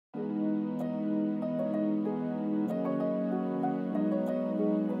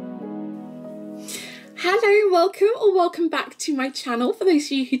Hello, welcome back to my channel. For those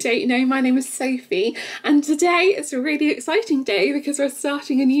of you who don't know, my name is Sophie, and today is a really exciting day because we're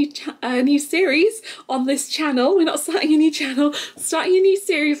starting a new series on this channel. We're not starting a new channel, starting a new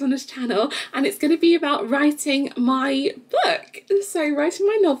series on this channel, and it's going to be about writing my book. So writing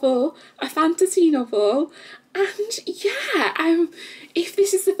my novel, a fantasy novel, and yeah, if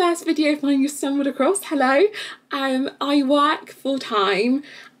this is the first video of mine you stumbled across, hello. I work full-time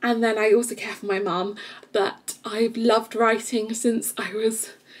and then I also care for my mum, but I've loved writing since I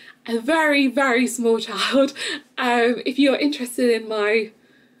was a very, very small child. If you're interested in my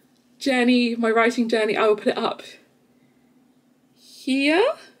journey, my writing journey, I will put it up here.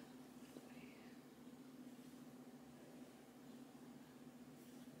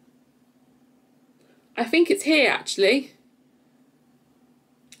 I think it's here actually.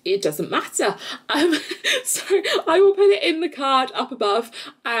 It doesn't matter. So I will put it in the card up above,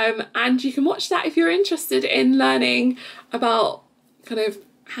 and you can watch that if you're interested in learning about kind of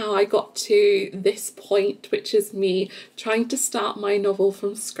how I got to this point, which is me trying to start my novel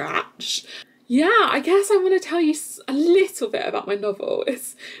from scratch. Yeah, I guess I want to tell you a little bit about my novel.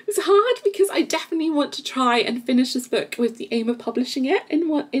 It's hard because I definitely want to try and finish this book with the aim of publishing it in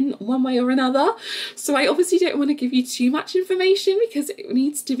one way or another. So I obviously don't want to give you too much information because it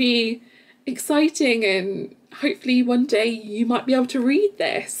needs to be exciting and hopefully one day you might be able to read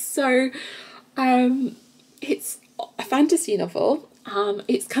this. So it's a fantasy novel.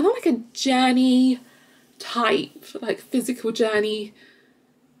 It's kind of like a journey type, like physical journey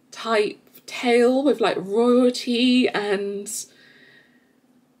type tale with like royalty and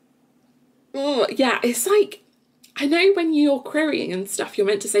yeah, it's like, I know when you're querying and stuff you're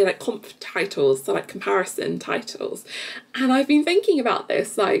meant to say like comp titles, so like comparison titles, and I've been thinking about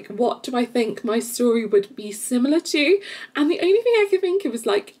this, like what do I think my story would be similar to, and the only thing I could think of is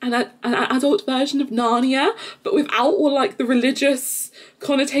like an adult version of Narnia but without all like the religious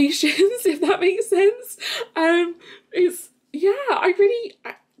connotations, if that makes sense.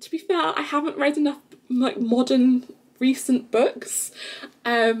 To be fair, I haven't read enough like modern recent books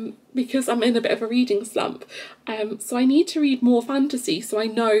because I'm in a bit of a reading slump. So I need to read more fantasy so I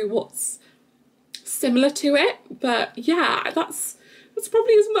know what's similar to it. But yeah, that's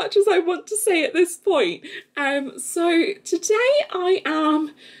probably as much as I want to say at this point. So today I am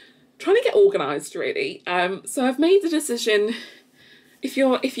trying to get organised really. So I've made the decision, if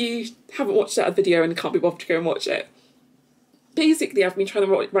you haven't watched that video and can't be bothered to go and watch it, basically I've been trying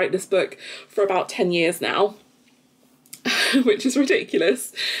to write this book for about 10 years now, which is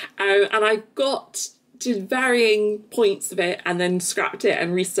ridiculous, and I got to varying points of it and then scrapped it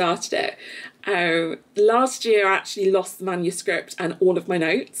and restarted it. Last year I actually lost the manuscript and all of my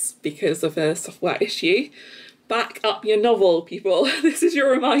notes because of a software issue. Back up your novel, people. This is your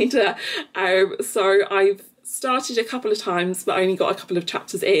reminder. So I've started a couple of times but I only got a couple of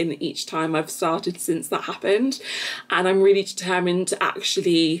chapters in each time I've started since that happened, and I'm really determined to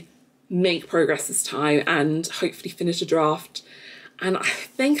actually make progress this time and hopefully finish a draft. And I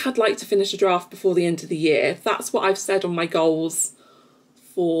think I'd like to finish a draft before the end of the year. That's what I've said on my goals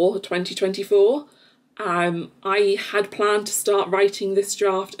for 2024. I had planned to start writing this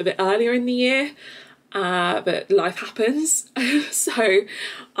draft a bit earlier in the year, but life happens. So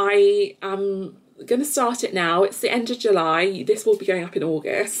I am going to start it now. It's the end of July. This will be going up in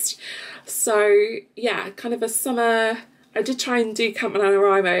August. So yeah, kind of a summer. I did try and do Camp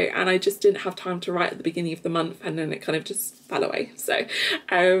NaNoWriMo and I just didn't have time to write at the beginning of the month, and then it kind of just fell away. So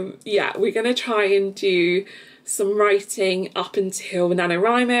yeah, we're going to try and do some writing up until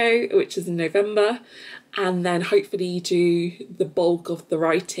NaNoWriMo, which is in November, and then hopefully do the bulk of the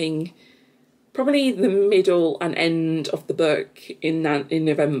writing, probably the middle and end of the book in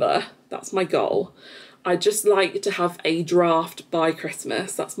November. That's my goal. I'd just like to have a draft by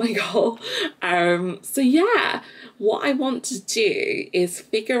Christmas. That's my goal. So yeah, what I want to do is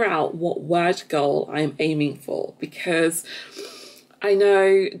figure out what word goal I'm aiming for, because I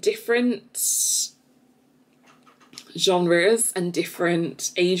know different genres and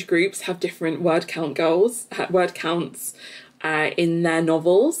different age groups have different word counts in their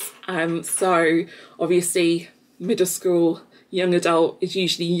novels. So obviously middle school, young adult is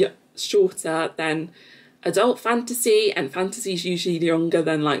usually shorter than adult fantasy, and fantasy is usually longer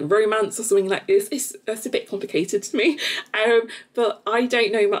than like romance or something like this. It's a bit complicated to me, but I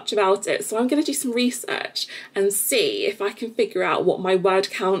don't know much about it, so I'm going to do some research and see if I can figure out what my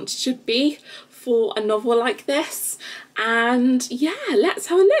word count should be for a novel like this. And yeah, let's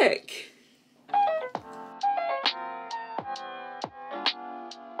have a look.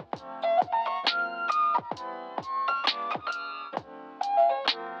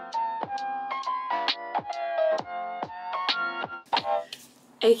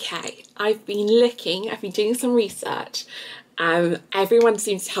 Okay, I've been doing some research. Everyone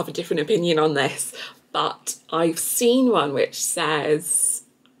seems to have a different opinion on this, but I've seen one which says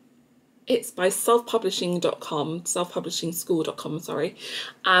it's by selfpublishingschool.com, sorry.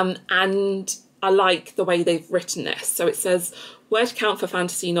 And I like the way they've written this. So it says word count for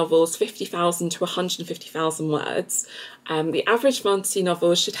fantasy novels 50,000 to 150,000 words. The average fantasy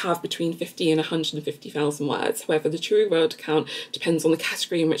novel should have between 50 and 150,000 words. However, the true word count depends on the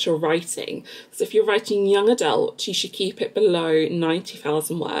category in which you're writing. So if you're writing young adult, you should keep it below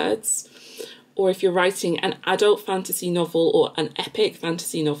 90,000 words. Or if you're writing an adult fantasy novel or an epic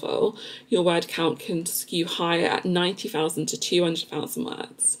fantasy novel, your word count can skew higher at 90,000 to 200,000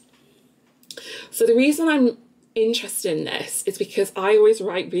 words. So the reason I'm interested in this is because I always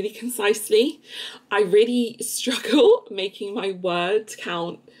write really concisely. I really struggle making my word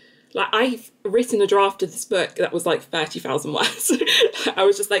count. Like, I've written a draft of this book that was like 30,000 words. I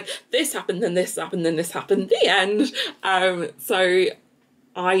was just like, this happened, then this happened, then this happened, the end.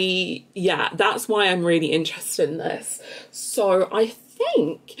 That's why I'm really interested in this. So I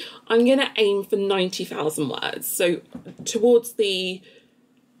think I'm going to aim for 90,000 words. So towards the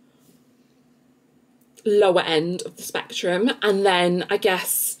lower end of the spectrum. And then I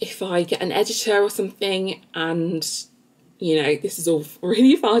guess if I get an editor or something, and you know, this is all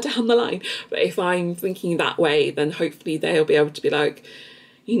really far down the line, but if I'm thinking that way, then hopefully they'll be able to be like,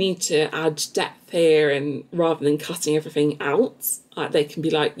 you need to add depth here, and rather than cutting everything out, they can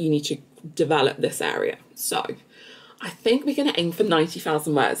be like, you need to develop this area. So I think we're going to aim for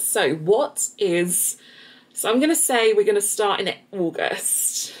 90,000 words. So I'm going to say we're going to start in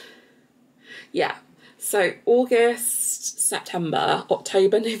August. Yeah. So August, September,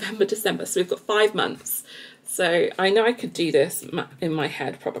 October, November, December. So we've got 5 months. So I know I could do this in my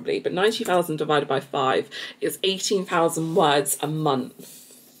head probably, but 90,000 divided by 5 is 18,000 words a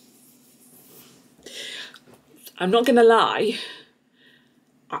month. I'm not going to lie,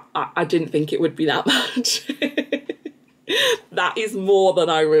 I didn't think it would be that much. That is more than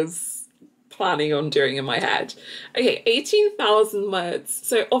I was planning on doing in my head. Okay, 18,000 words.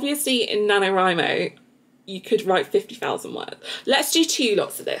 So obviously in NaNoWriMo, you could write 50,000 words. Let's do 2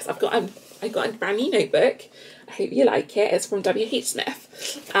 lots of this. I got a brand new notebook. I hope you like it. It's from W.H. Smith,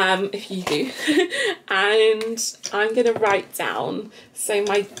 if you do. And I'm going to write down, so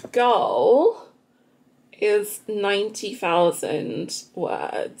my goal is 90,000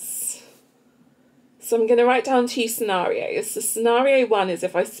 words. So I'm going to write down 2 scenarios. So scenario 1 is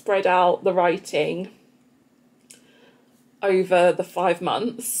if I spread out the writing over the 5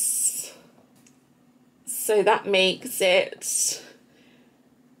 months. So that makes it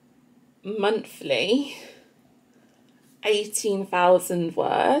monthly 18,000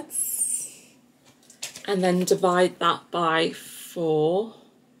 words, and then divide that by 4.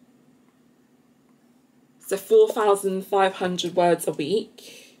 So 4,500 words a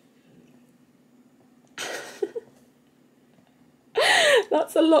week.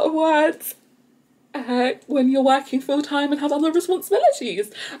 That's a lot of words when you're working full time and have other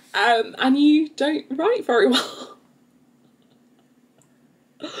responsibilities, and you don't write very well.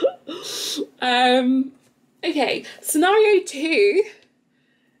 Okay, scenario 2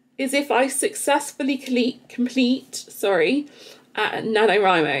 is if I successfully complete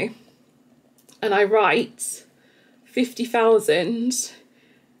NaNoWriMo, and I write 50,000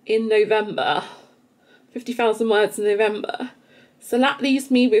 in November, 50,000 words in November. So that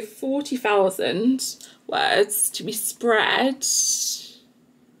leaves me with 40,000 words to be spread,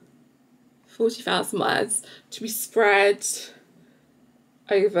 40,000 words to be spread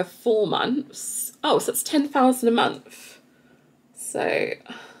over 4 months. Oh, so that's 10,000 a month. So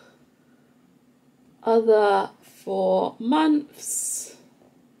other 4 months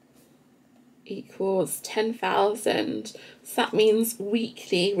equals 10,000. So that means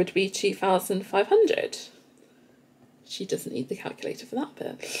weekly would be 2,500. She doesn't need the calculator for that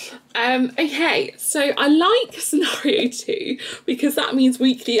bit. Okay, so I like scenario 2 because that means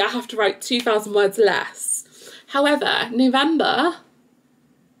weekly I have to write 2,000 words less. However, November,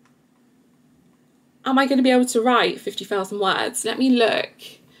 am I going to be able to write 50,000 words? Let me look.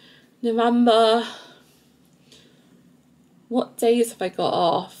 November, what days have I got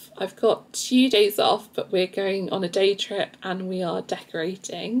off? I've got 2 days off, but we're going on a day trip and we are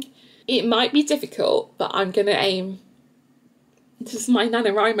decorating. It might be difficult, but I'm going to aim. This is my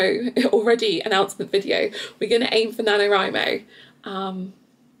NaNoWriMo already announcement video. We're going to aim for NaNoWriMo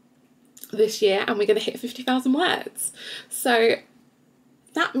this year, and we're going to hit 50,000 words. So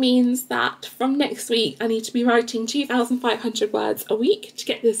that means that from next week I need to be writing 2,500 words a week to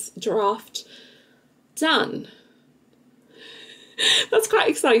get this draft done. That's quite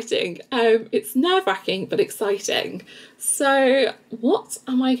exciting. It's nerve-wracking but exciting. So what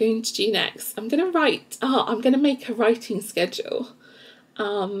am I going to do next? I'm going to make a writing schedule,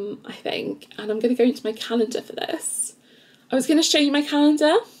 I think, and I'm going to go into my calendar for this. I was going to show you my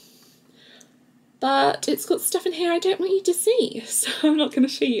calendar, but it's got stuff in here I don't want you to see, so I'm not going to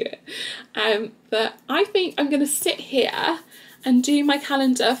show you it. But I think I'm going to sit here and do my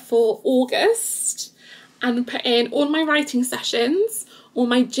calendar for August and put in all my writing sessions, all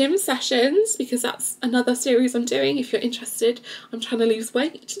my gym sessions, because that's another series I'm doing. If you're interested, I'm trying to lose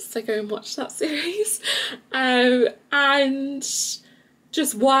weight, so go and watch that series. And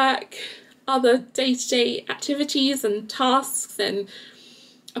just work other day-to-day activities and tasks and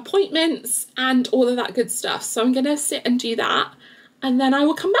appointments and all of that good stuff. So I'm gonna sit and do that, and then I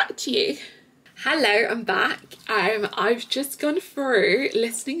will come back to you. Hello, I'm back. I've just gone through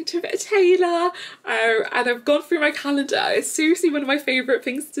listening to a bit of Taylor, and I've gone through my calendar. It's seriously one of my favourite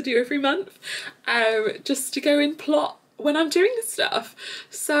things to do every month, just to go and plot when I'm doing stuff.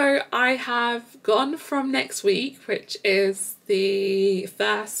 So I have gone from next week, which is the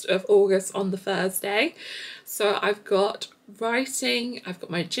 1st of August on the Thursday. So I've got writing, I've got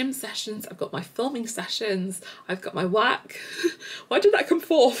my gym sessions, I've got my filming sessions, I've got my work. Why did that come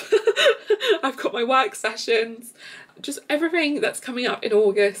forth? I've got my work sessions. Just everything that's coming up in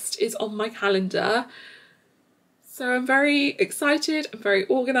August is on my calendar. So I'm very excited, I'm very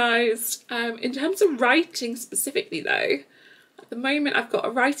organised. In terms of writing specifically though, at the moment I've got a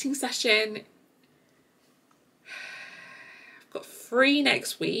writing session. I've got 3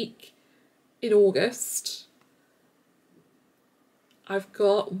 next week in August. I've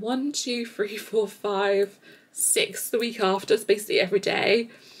got 1, 2, 3, 4, 5, 6 the week after, it's basically every day.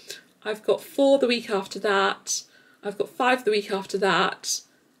 I've got 4 the week after that. I've got 5 the week after that.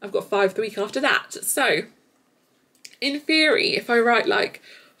 I've got 5 the week after that. So, in theory, if I write like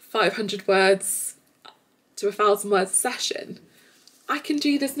 500 words to 1,000 words a session, I can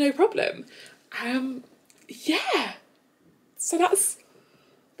do this no problem. Yeah. So that's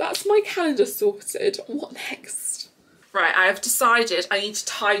my calendar sorted. What next? Right, I have decided I need to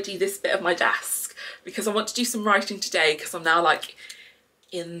tidy this bit of my desk because I want to do some writing today because I'm now like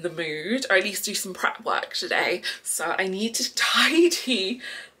in the mood, or at least do some prep work today. So I need to tidy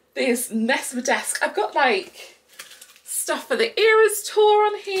this mess of a desk. I've got like stuff for the Eras tour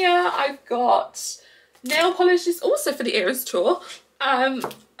on here. I've got nail polishes also for the Eras tour.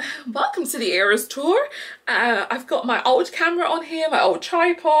 Welcome to the Eras tour. I've got my old camera on here, my old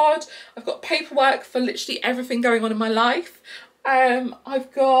tripod. I've got paperwork for literally everything going on in my life.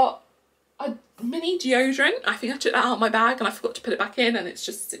 I've got a mini deodorant. I think I took that out of my bag and I forgot to put it back in, and it's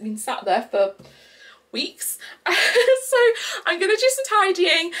just been sat there for weeks. So I'm gonna do some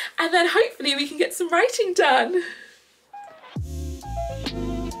tidying and then hopefully we can get some writing done.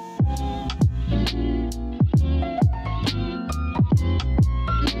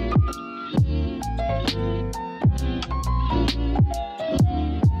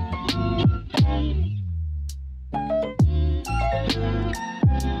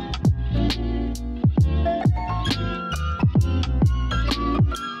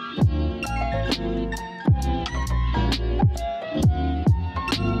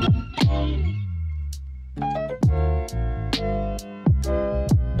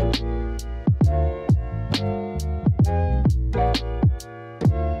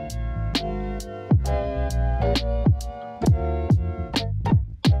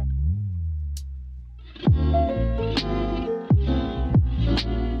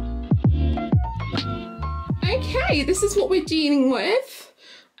 Okay, this is what we're dealing with.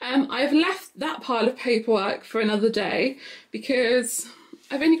 I've left that pile of paperwork for another day because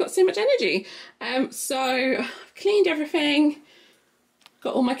I've only got so much energy. So I've cleaned everything,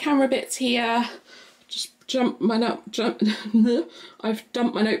 got all my camera bits here, just I've dumped my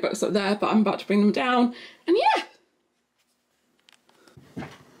notebooks up there, but I'm about to bring them down, and yeah.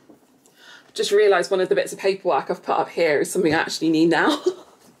 Just realised one of the bits of paperwork I've put up here is something I actually need now.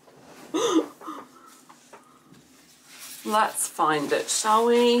 Let's find it, shall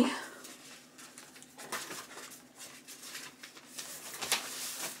we?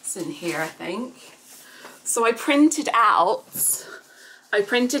 It's in here, I think. So I printed out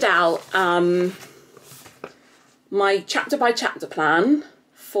my chapter by chapter plan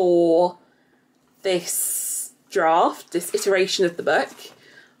for this draft, this iteration of the book.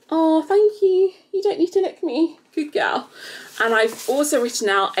 Oh, thank you. You don't need to lick me. Good girl. And I've also written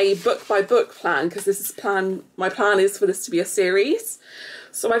out a book by book plan because this is my plan is for this to be a series.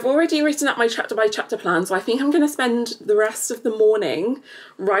 So I've already written up my chapter by chapter plan. So I think I'm going to spend the rest of the morning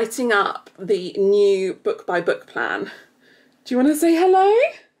writing up the new book by book plan. Do you want to say hello?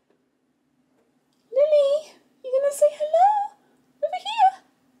 Lily, you gonna say hello? Over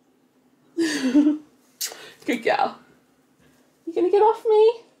here. Good girl. You gonna get off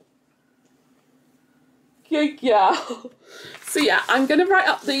me? Good girl. So yeah, I'm gonna write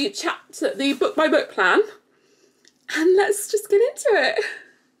up the chapter, the book by book plan, and let's just get into it.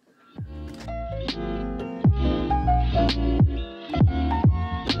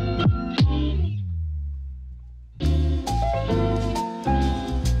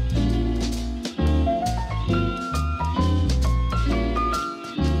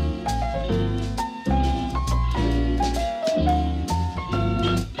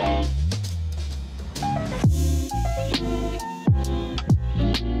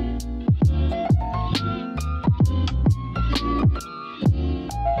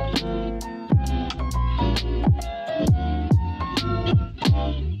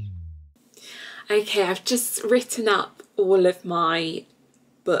 Okay, I've just written up all of my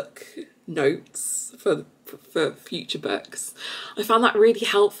book notes for future books. I found that really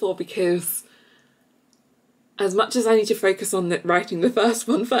helpful because as much as I need to focus on writing the first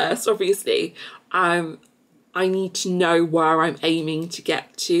one first, obviously, I need to know where I'm aiming to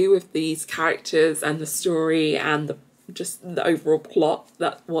get to with these characters and the story and just the overall plot,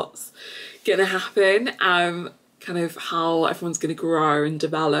 that what's gonna happen, kind of how everyone's gonna grow and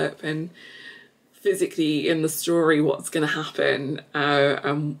develop, and physically in the story what's going to happen,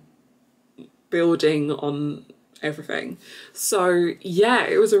 and building on everything. So yeah,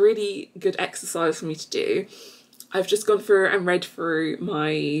 it was a really good exercise for me to do. I've just gone through and read through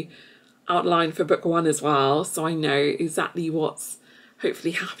my outline for book one as well, so I know exactly what's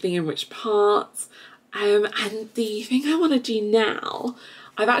hopefully happening in which parts. And the thing I want to do now,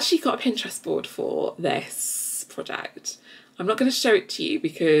 I've actually got a Pinterest board for this project. I'm not going to show it to you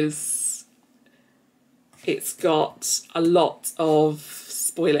because it's got a lot of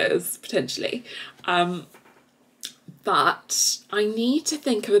spoilers potentially, but I need to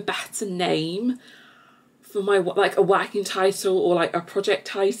think of a better name for my, like, a working title or like a project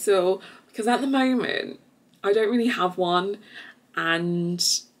title, because at the moment I don't really have one and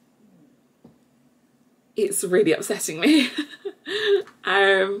it's really upsetting me.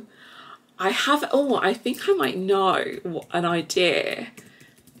 I think I might know an idea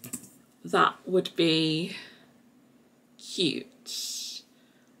that would be cute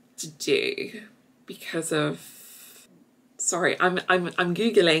to do because of, sorry, I'm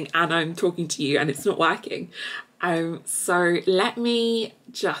googling and I'm talking to you and it's not working. So let me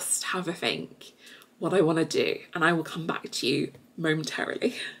just have a think what I want to do and I will come back to you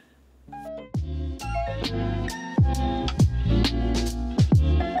momentarily.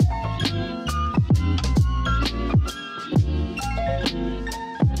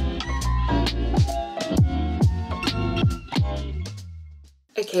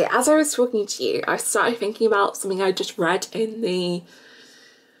 Okay, as I was talking to you, I started thinking about something I just read in the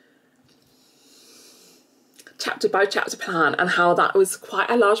chapter by chapter plan and how that was quite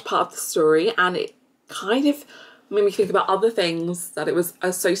a large part of the story, and it kind of made me think about other things that it was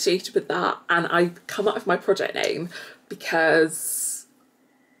associated with that, and I come up with my project name because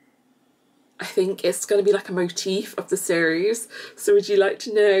I think it's going to be like a motif of the series. So would you like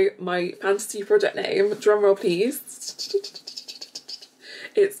to know my fantasy project name? Drumroll please.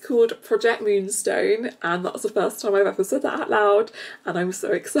 It's called Project Moonstone, and that's the first time I've ever said that out loud and I'm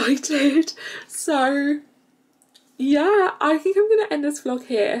so excited. So yeah, I think I'm going to end this vlog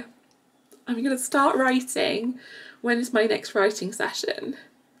here. I'm going to start writing. When is my next writing session?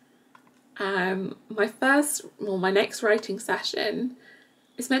 My next writing session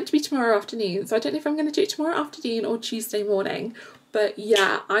is meant to be tomorrow afternoon, so I don't know if I'm going to do it tomorrow afternoon or Tuesday morning. But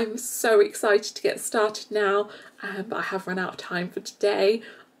yeah, I'm so excited to get started now, but I have run out of time for today.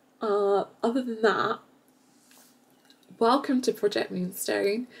 Other than that, welcome to Project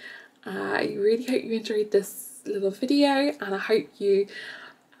Moonstone. I really hope you enjoyed this little video, and I hope you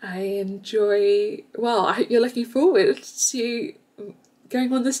I hope you're looking forward to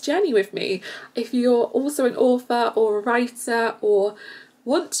going on this journey with me. If you're also an author or a writer or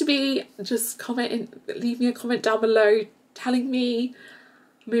want to be, just leave me a comment down below telling me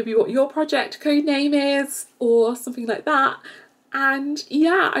maybe what your project code name is or something like that. And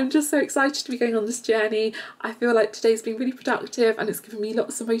yeah, I'm just so excited to be going on this journey. I feel like today's been really productive and it's given me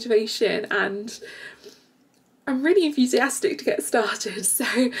lots of motivation, and I'm really enthusiastic to get started. So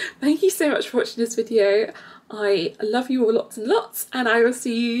thank you so much for watching this video. I love you all lots and lots, and I will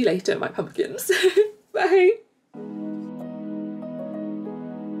see you later, my pumpkins. Bye.